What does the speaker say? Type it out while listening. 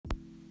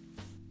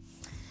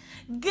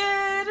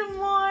Good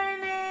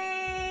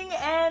morning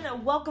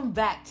and welcome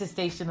back to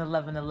Station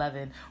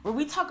 1111, where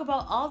we talk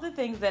about all the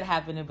things that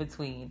happen in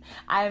between.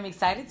 I am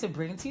excited to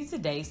bring to you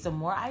today some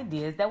more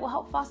ideas that will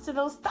help foster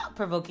those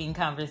thought-provoking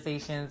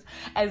conversations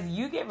as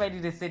you get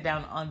ready to sit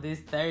down on this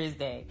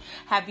Thursday.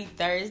 Happy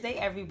Thursday,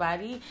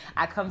 everybody.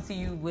 I come to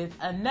you with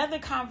another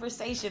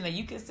conversation that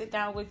you can sit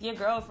down with your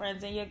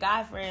girlfriends and your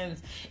guy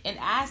friends and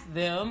ask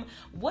them,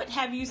 what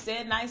have you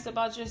said nice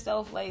about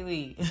yourself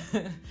lately?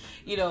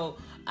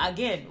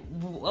 Again,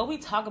 what we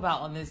talk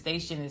about on this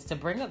station is to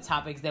bring up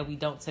topics that we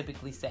don't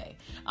typically say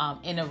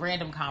in a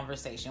random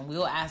conversation.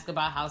 We'll ask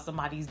about how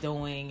somebody's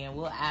doing and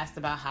we'll ask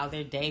about how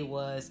their day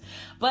was.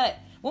 But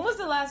when was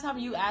the last time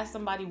you asked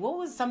somebody, what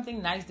was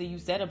something nice that you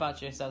said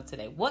about yourself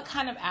today? What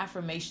kind of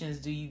affirmations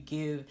do you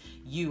give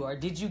you, or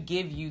did you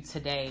give you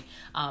today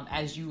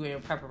as you were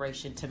in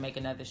preparation to make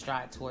another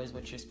stride towards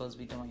what you're supposed to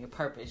be doing, your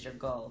purpose, your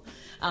goal?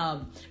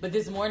 But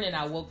this morning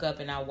I woke up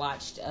and I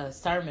watched a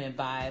sermon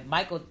by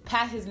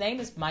his name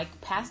is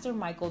Pastor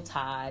Michael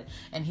Todd,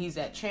 and he's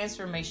at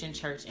Transformation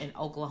Church in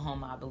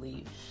Oklahoma, I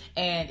believe.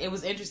 And it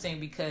was interesting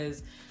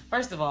because,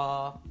 first of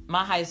all,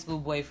 my high school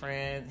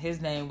boyfriend,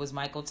 his name was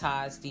Michael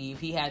Todd Steve.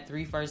 He had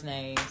 3 first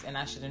names, and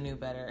I should have knew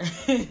better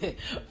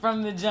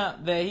from the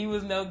jump that he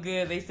was no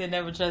good. They said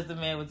never trust a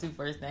man with 2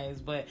 first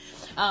names. But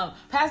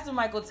Pastor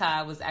Michael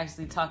Todd was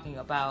actually talking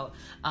about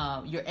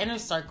your inner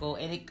circle,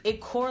 and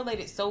it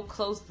correlated so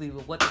closely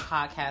with what the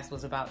podcast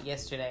was about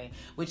yesterday,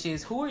 which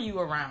is who are you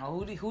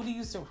around?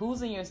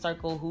 Who's in your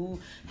circle? Who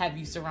have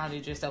you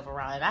surrounded yourself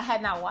around? And I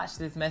had not watched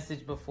this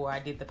message before I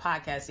did the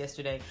podcast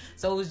yesterday,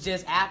 so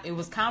it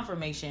was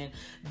confirmation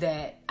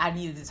that I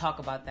needed to talk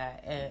about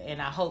that.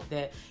 And I hope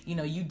that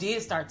you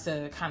did start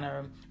to kind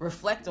of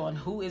reflect on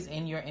who is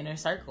in your inner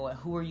circle and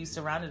who are you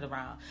surrounded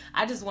around.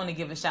 I just want to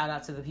give a shout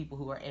out to the people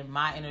who are in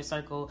my inner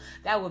circle.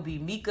 That would be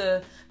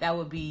Mika, that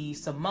would be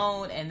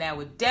Simone, and that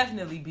would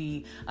definitely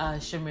be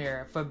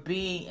Shamira for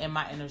being in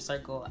my inner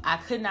circle. I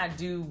could not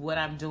do what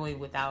I'm doing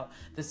without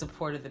the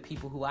support of the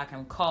people who I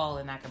can call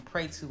and I can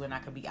pray to and I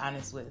can be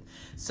honest with.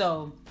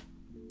 So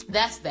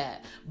that's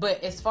that.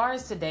 But as far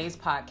as today's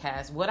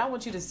podcast, what I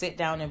want you to sit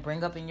down and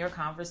bring up in your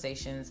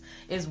conversations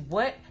is,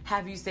 what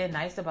have you said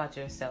nice about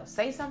yourself?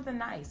 Say something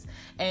nice.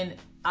 And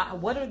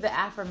what are the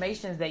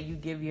affirmations that you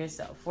give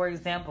yourself? For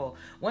example,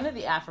 one of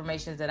the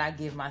affirmations that I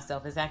give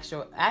myself is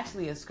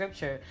actually a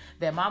scripture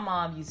that my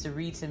mom used to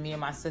read to me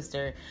and my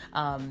sister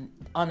on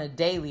a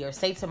daily, or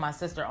say to my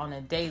sister on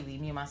a daily,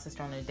 me and my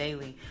sister on a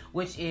daily,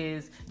 which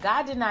is,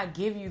 God did not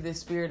give you the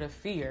spirit of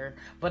fear,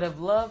 but of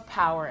love,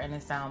 power, and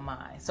a sound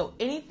mind. So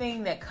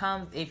anything that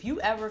comes, if you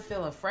ever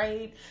feel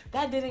afraid,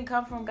 that didn't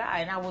come from God.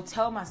 And I will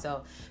tell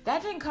myself,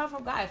 that didn't come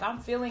from God. If I'm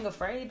feeling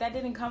afraid, that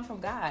didn't come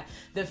from God.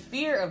 The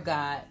fear of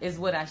God is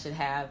what I should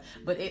have,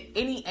 but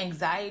any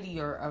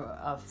anxiety or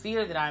a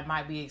fear that I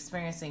might be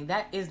experiencing,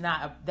 that is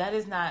not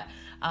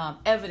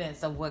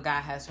evidence of what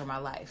God has for my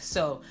life.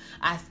 So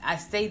I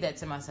say that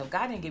to myself.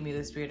 God didn't give me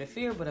the spirit of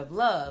fear, but of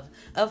love,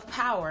 of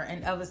power,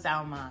 and of a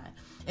sound mind.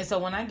 And so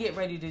when I get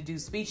ready to do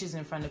speeches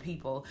in front of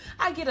people,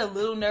 I get a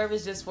little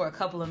nervous just for a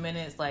couple of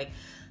minutes. Like,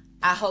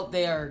 I hope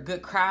they are a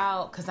good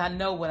crowd, because I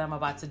know what I'm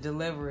about to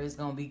deliver is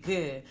going to be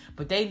good,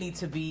 but they need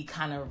to be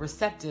kind of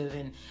receptive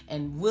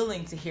and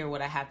willing to hear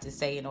what I have to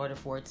say in order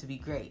for it to be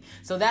great.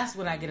 So that's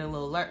when I get a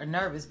little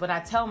nervous, but I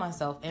tell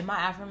myself in my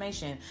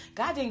affirmation,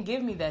 God didn't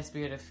give me that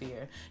spirit of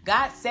fear.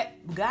 God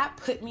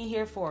put me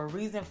here for a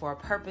reason, for a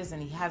purpose,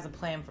 and He has a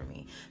plan for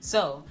me.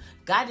 So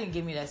God didn't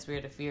give me that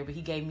spirit of fear, but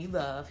He gave me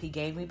love, He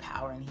gave me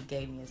power, and He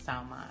gave me a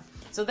sound mind.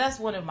 So that's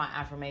one of my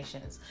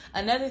affirmations.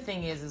 Another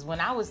thing is when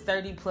I was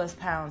 30 plus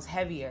pounds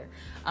heavier,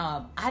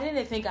 I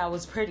didn't think I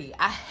was pretty.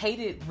 I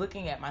hated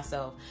looking at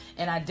myself,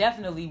 and I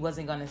definitely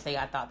wasn't going to say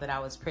I thought that I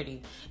was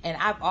pretty. And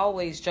I've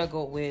always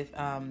struggled with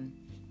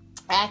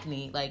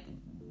acne,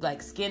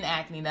 like skin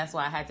acne. That's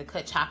why I had to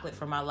cut chocolate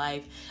from my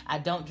life. I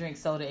don't drink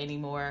soda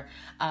anymore.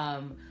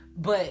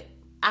 But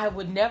I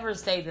would never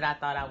say that I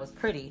thought I was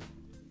pretty,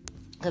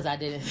 because I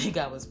didn't think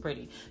I was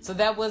pretty. So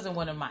that wasn't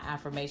one of my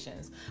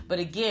affirmations. But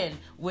again,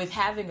 with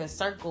having a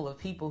circle of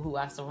people who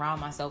I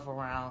surround myself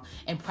around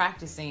and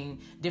practicing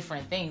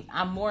different things,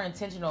 I'm more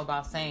intentional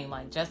about saying,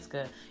 like,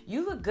 Jessica,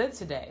 you look good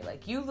today.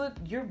 Like,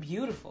 you're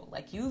beautiful.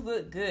 Like, you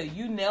look good.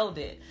 You nailed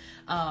it.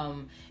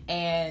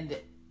 And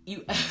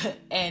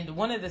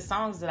one of the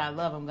songs that I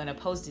love, I'm going to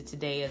post it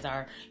today as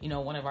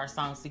one of our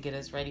songs to get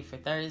us ready for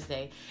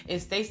Thursday,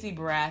 is Stacey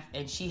Barath,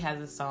 and she has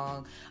a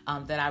song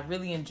that I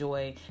really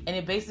enjoy, and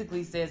it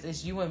basically says,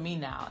 it's you and me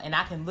now, and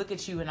I can look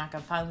at you and I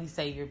can finally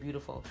say you're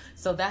beautiful.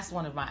 So that's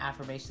one of my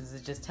affirmations,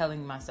 is just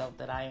telling myself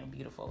that I am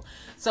beautiful.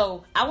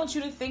 So I want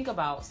you to think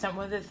about some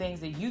of the things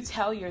that you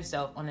tell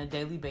yourself on a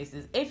daily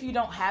basis. If you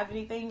don't have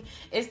anything,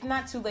 it's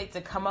not too late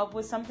to come up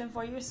with something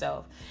for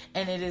yourself,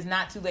 and it is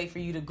not too late for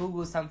you to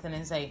Google something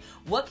and say,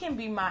 what can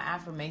be my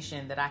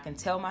affirmation that I can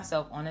tell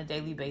myself on a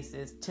daily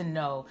basis to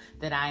know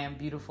that I am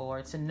beautiful,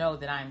 or to know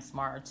that I am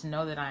smart, or to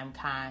know that I am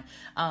kind?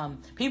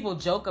 People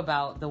joke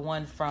about the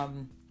one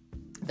from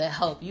the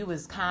help. You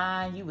was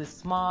kind, you was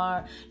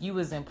smart, you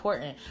was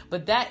important.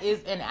 But that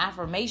is an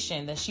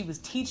affirmation that she was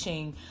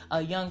teaching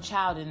a young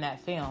child in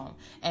that film.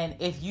 And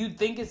if you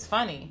think it's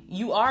funny,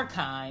 you are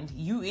kind,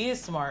 you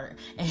is smart,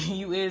 and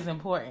you is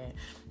important.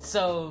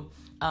 So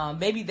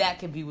maybe that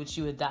could be what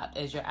you adopt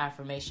as your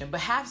affirmation.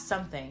 But have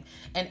something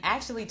and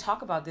actually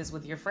talk about this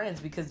with your friends,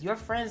 because your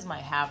friends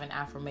might have an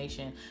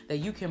affirmation that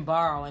you can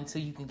borrow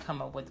until you can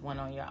come up with one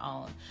on your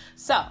own.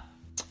 So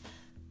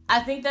I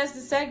think that's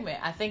the segment.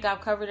 I think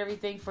I've covered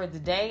everything for the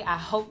day. I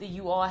hope that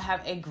you all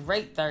have a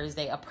great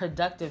Thursday, a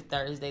productive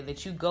Thursday,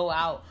 that you go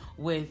out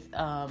with,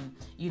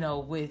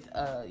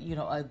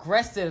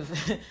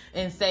 aggressive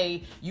and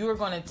say you are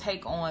going to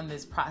take on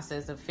this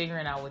process of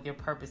figuring out with your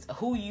purpose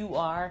who you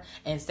are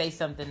and say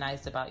something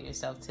nice about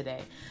yourself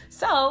today.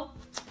 So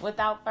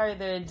without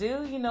further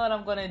ado, you know what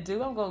I'm going to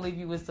do? I'm going to leave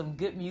you with some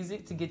good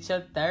music to get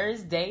your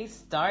Thursday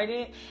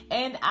started.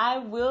 And I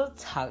will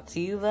talk to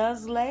you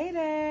loves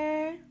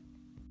later.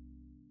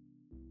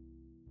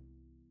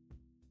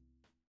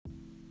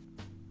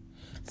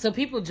 So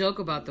people joke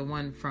about the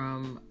one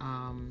from,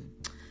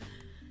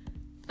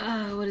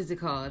 what is it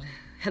called?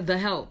 The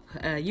Help.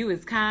 You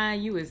is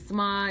kind, you is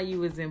smart,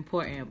 you is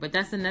important. But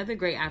that's another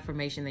great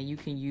affirmation that you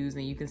can use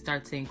and you can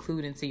start to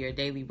include into your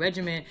daily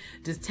regimen.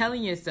 Just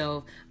telling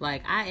yourself,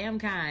 like, I am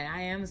kind,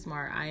 I am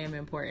smart, I am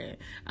important.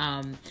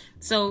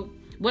 So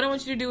what I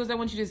want you to do is I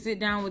want you to sit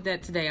down with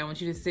that today. I want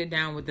you to sit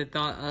down with the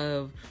thought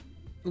of,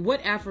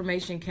 what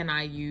affirmation can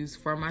I use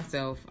for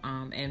myself,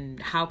 and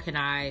how can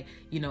I,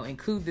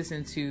 include this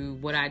into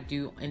what I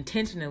do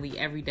intentionally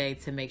every day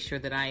to make sure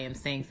that I am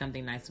saying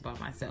something nice about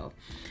myself.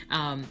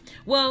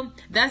 Well,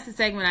 that's the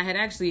segment. I had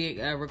actually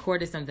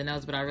recorded something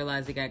else, but I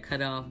realized it got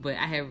cut off. But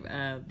I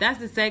have that's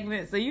the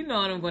segment. So you know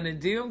what I'm going to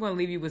do. I'm going to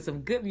leave you with some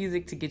good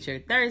music to get your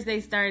Thursday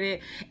started,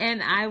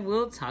 and I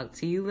will talk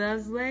to you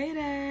loves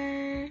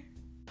later.